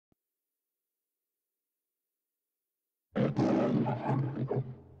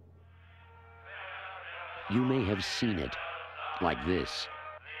You may have seen it, like this,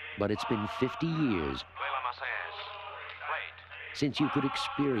 but it's been 50 years since you could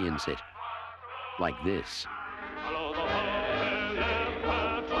experience it, like this.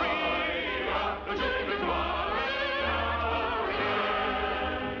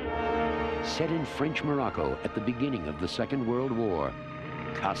 Set in French Morocco at the beginning of the Second World War,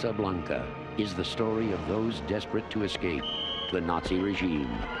 Casablanca is the story of those desperate to escape the Nazi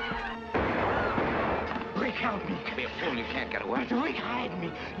regime. Rick, help me. Be a fool, you can't get away. Rick, hide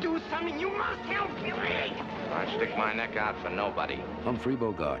me. Do something. You must help me, Rick. I stick my neck out for nobody. Humphrey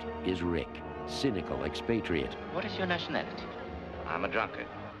Bogart is Rick, cynical expatriate. What is your nationality? I'm a drunkard.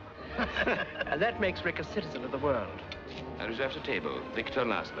 That makes Rick a citizen of the world. I reserve the table. Victor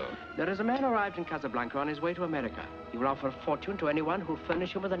Laszlo. There is a man arrived in Casablanca on his way to America. He will offer a fortune to anyone who'll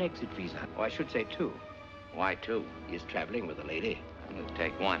furnish him with an exit visa. Or I should say two. Why two? He is traveling with a lady. It'll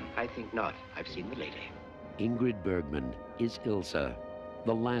take one. I think not. I've seen the lady. Ingrid Bergman is Ilsa,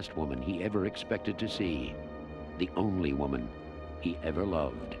 the last woman he ever expected to see, the only woman he ever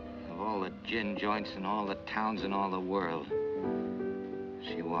loved. Of all the gin joints in all the towns in all the world,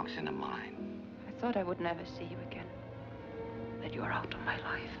 she walks into mine. I thought I would never see you again. That you are out of my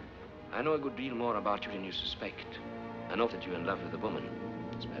life. I know a good deal more about you than you suspect. I know that you're in love with a woman.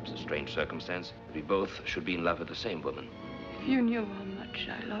 It's perhaps a strange circumstance that we both should be in love with the same woman. If you knew how much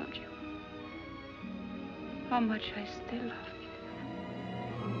I loved you. How much I still love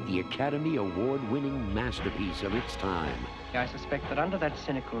you. The Academy Award-winning masterpiece of its time. I suspect that under that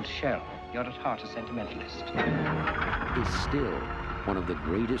cynical shell, you're at heart a sentimentalist. Is still one of the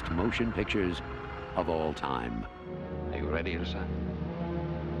greatest motion pictures of all time. Are you ready, Ilsa?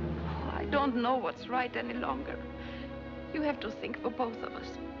 Oh, I don't know what's right any longer. You have to think for both of us.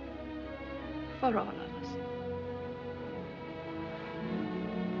 For all of us.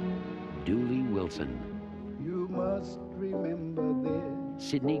 Dooley Wilson. You must remember this.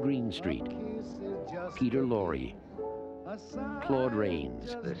 Sidney Greenstreet. Peter Lorre. Claude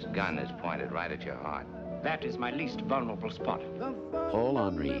Rains. This gun is pointed right at your heart. That is my least vulnerable spot. Paul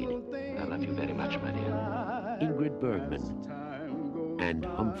Henreid. I love you very much, my dear. Ingrid Bergman. And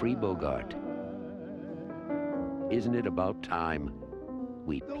Humphrey Bogart. Isn't it about time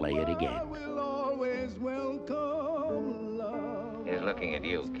we play it again? He's looking at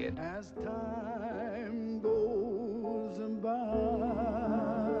you, kid. As time